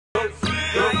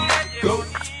Go,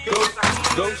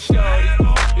 shorty,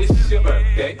 it's your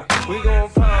birthday. We gon'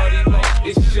 party like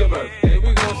it's your birthday.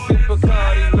 We gon' sip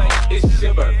Bacardi like it's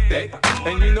your birthday.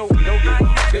 And you know we don't give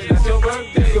up, cause it's your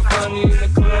birthday. You can find me in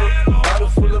the club, bottle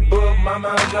full of bug. Mama,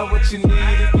 I got what you need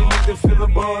if you need to fill the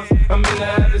bars. I'm in the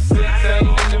having sex, I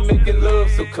ain't into making love.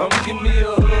 So come give me a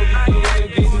hug if you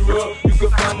ain't getting rough. You can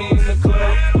find me in the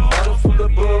club, bottle full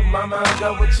of bug. Mama, I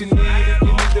got what you need if you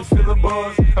need to fill the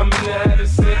bars. I'm in the having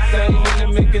sex, I ain't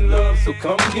into making love. So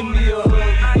come give me a hug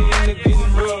if you ain't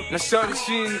getting rough. Now shorty,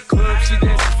 she in the club, she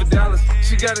dancing for dollars.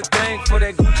 She got a thing for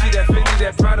that Gucci, that Fendi,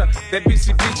 that Prada, that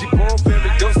BCBG,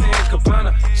 Burberry, Dolce and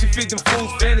Gabbana. She feed them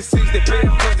fools fantasies, they pay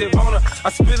her cause they want her. I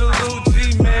spit a little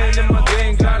G, man, and my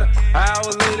gang got her. An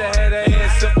hour later, had her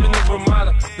ass up in the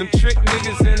Ramada. Them trick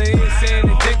niggas in the ear saying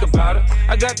they think about her.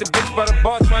 I got the bitch by the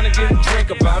bar trying to get a drink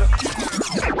about her.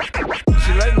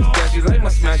 She like my style, she like my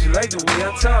smile, she like the way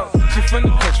I talk. She from the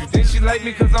country, then she like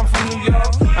me cause I'm from New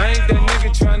York. I ain't that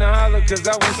nigga tryna holler cause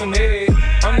I want some head.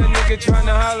 I'm the nigga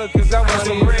tryna holler cause I want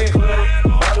some bread.